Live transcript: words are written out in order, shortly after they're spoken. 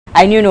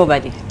I knew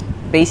nobody,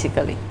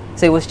 basically.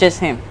 So it was just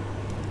him.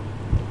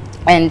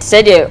 And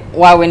said, yeah,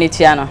 why we need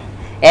to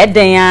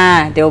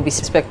there will be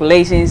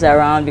speculations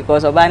around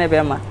because of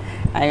Bema.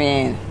 I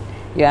mean,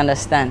 you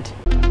understand.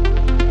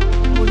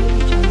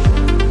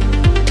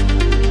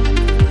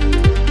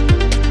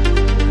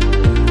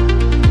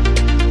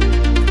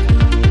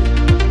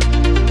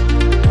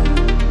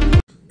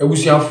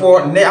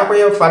 For ne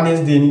akoye Father's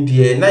Day ni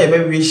die na ye be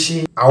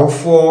wish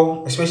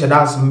awofo especially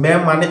that's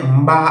mbema ne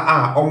mba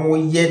a omo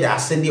ye the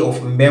asede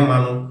of mbema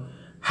no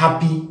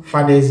happy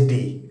Father's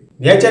Day.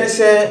 The actually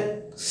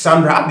say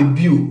Sandra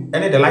Ababio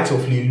and the likes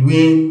of Lil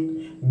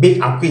Wayne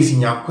big akwesi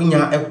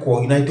nyakonya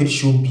ekọ United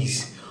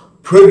Showbiz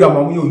program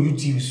on your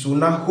YouTube so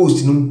na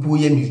host no mpo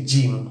ye ni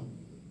gym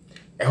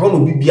e ho no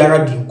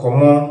bibiara di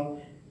nkomo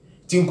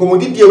ti nkomo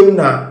di die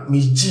na mi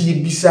gi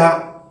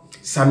bisa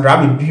Sandra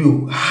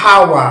Ababio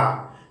how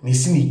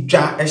what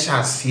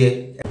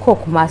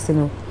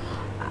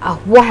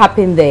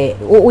happened there?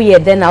 Oh yeah,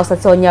 then I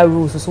was on your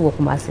rules so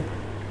Kumasi.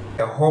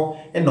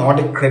 And all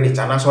the credit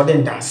and as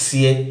then that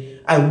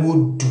I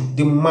would do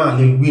the man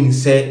Lil Wayne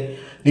said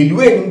Lil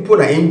Wayne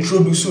put an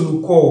introduce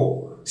to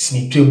call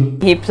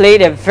Snitchum. He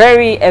played a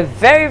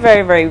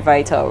very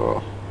vital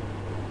role.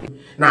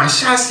 Now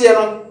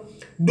Shasiano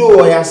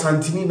do ya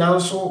Santini now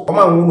so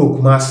Oma Wuno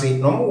Kumasi,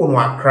 no more no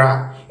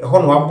Accra, a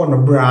honor upon a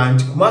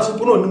branch, Kumasi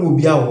Puno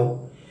Nubiao.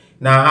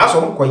 Now, as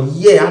on quite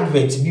year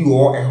advert be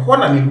or a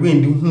honor Lil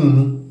Wayne do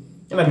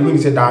and Lil Wayne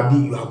said that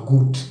you are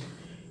good.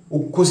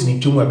 O course ni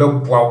chum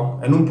about wow,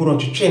 and no put on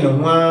to chain and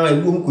one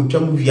and whom could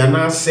jump via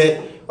na say,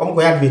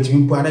 advert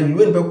be put and Lil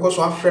Wayne because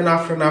our friend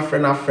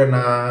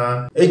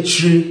a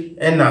tree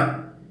and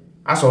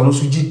as on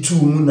Suji 2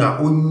 Muna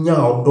onya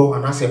or door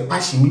and I say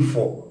passion me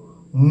for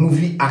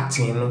movie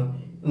acting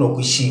no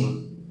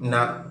kushim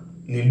na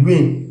Lil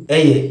Wayne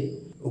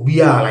we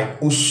are like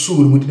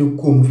also within the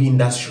movie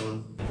industry.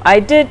 I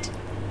did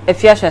a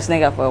Fiasha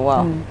Snigger for a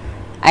while.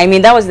 I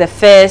mean, that was the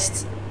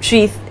first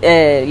treat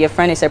your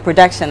friend is a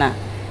production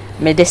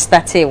me they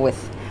started with.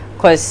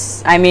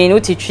 Because, I mean,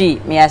 uti tree,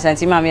 me as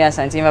Santima, me as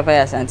Santima, Papa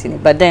as Santini.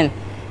 But then,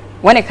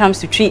 when it comes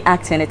to tree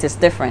acting, it is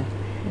different.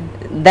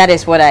 That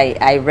is what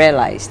I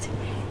realized.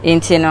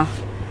 Intino,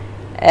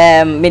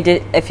 me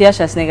did a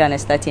Fiasha Snigger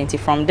and starting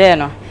from there,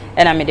 no.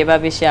 And I made the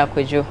baby share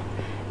with you.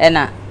 And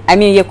I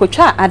mean, you could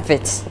try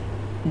adverts.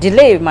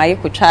 Delay my you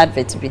could try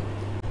adverts be.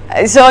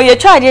 So you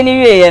tried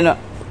anyway, you know.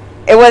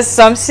 It was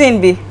some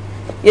sin be.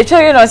 You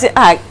try, you know, say,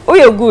 oh,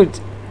 you're good.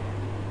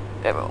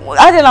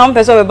 I don't know,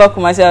 person about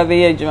myself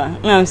here, Juma.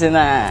 I'm saying,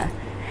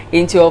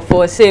 into your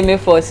forsay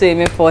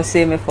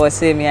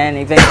me, and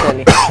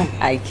eventually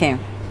I came.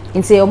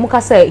 And say,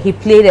 Omuka said he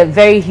played a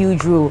very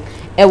huge role.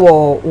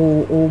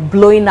 Or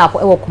blowing up,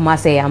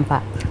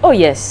 Kumase. Oh,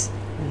 yes.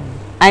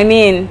 I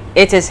mean,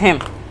 it is him.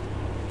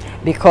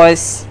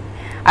 Because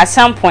at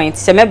some point,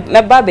 say, my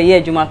baby here,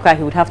 Juma,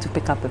 he would have to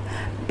pick up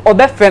or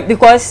best friend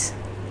because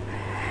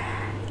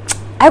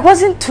I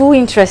wasn't too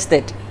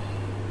interested.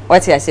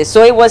 What I say?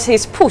 So it was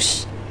his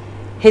push,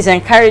 his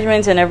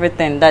encouragement, and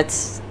everything that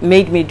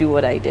made me do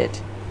what I did.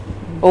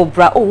 Oh,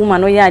 bra, oh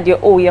woman, oh yeah, dear,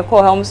 oh yeah,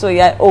 call home so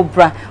yeah, oh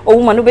bra, oh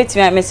woman, no bet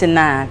me, I'm missing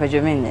nah, but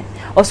you mean it?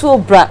 Also, oh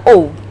bra,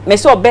 oh, me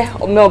so be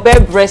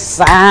breast,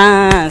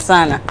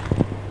 sana,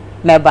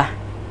 meba.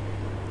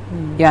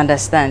 You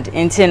understand?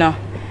 Intino.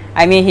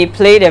 I mean, he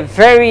played a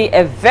very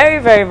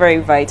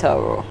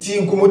vital role.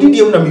 See,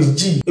 Kumodi na Miss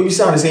G. You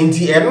say the same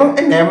thing. No,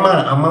 and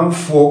a man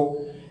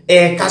for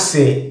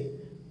kase.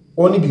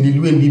 Only be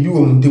Lil Wayne bibi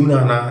wo muntem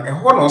na. E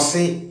ho no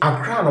say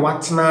Accra na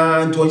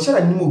watena to ensure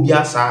that nimu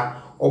biasa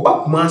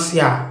oba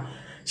Kumasi a.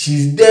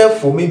 She's there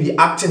for maybe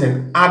acting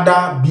and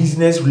other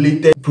business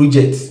related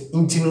projects.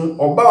 Intino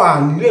oba wa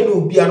Lil Wayne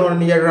obi ano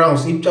na year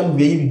rounds. E twa mu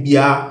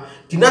bia.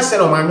 Tina say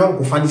no man yon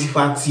ko fancy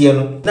fatie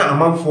no. Na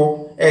amanfo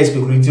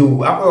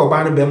speculative. I go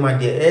buy the bema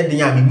there. The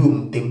yam be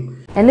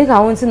umuntem. And I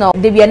want to know.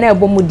 They be na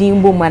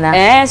bomudin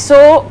bomana.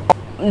 So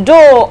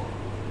though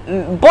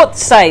both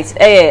sides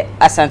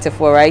Asante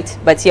for right,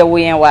 but here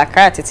we in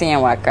Waka, Titi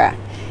and Waka.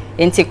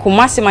 Into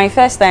Kumasi, my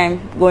first time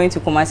going to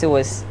Kumasi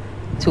was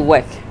to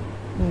work.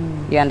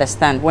 You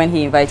understand? When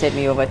he invited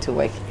me over to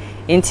work.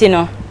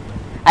 Intino,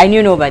 I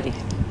knew nobody,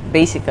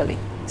 basically.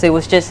 So it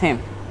was just him.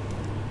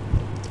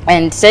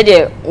 And said,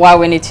 yeah, why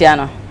we need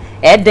to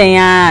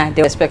there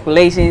were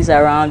speculations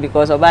around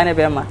because of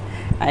Bema.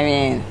 I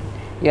mean,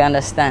 you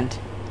understand.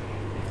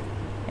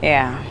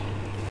 Yeah.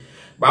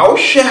 But I'll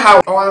share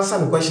how I'll answer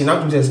the question.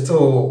 Not just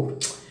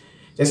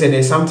say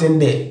there's something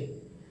there.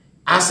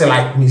 I say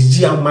like Miss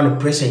G and man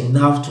pressure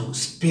enough to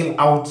spill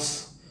out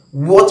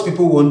what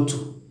people want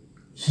to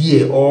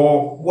hear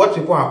or what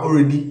people are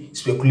already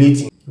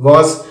speculating.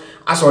 Because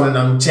as on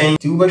I'm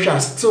changing, the shall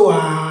still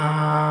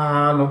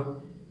no.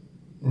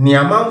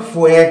 Niaman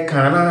for air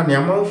kana,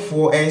 niaman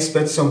for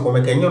expect some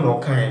communication no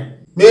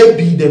kind.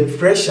 Maybe the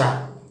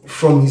pressure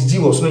from Miss G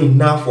was not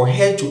enough for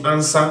her to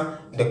answer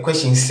the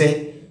question.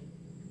 Say,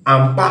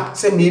 and back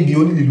say maybe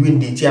only Lil Wayne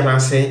date and I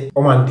say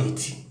Oman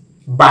date.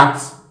 But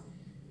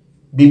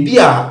baby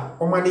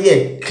oman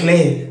here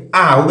clear.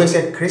 We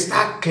say crystal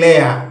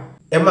clear.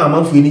 Emma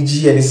Amanfu ni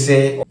GN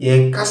say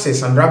ye kase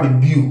Sandra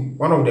Ababio,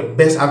 one of the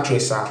best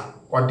actresses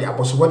what the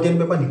apostle what them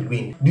be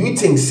win. Do you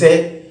think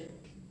say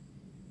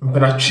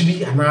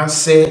mpanachibi ana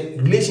say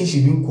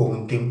relationship in ko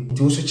ntem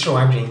nti so kire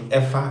wadwen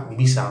efa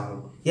bibisa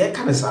ho ye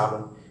ka ne sa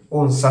no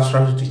on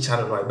subscribe to the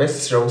channel no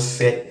best show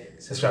say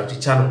subscribe to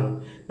the channel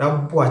no na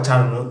bo a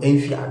channel no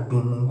enfi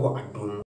adom ngo adom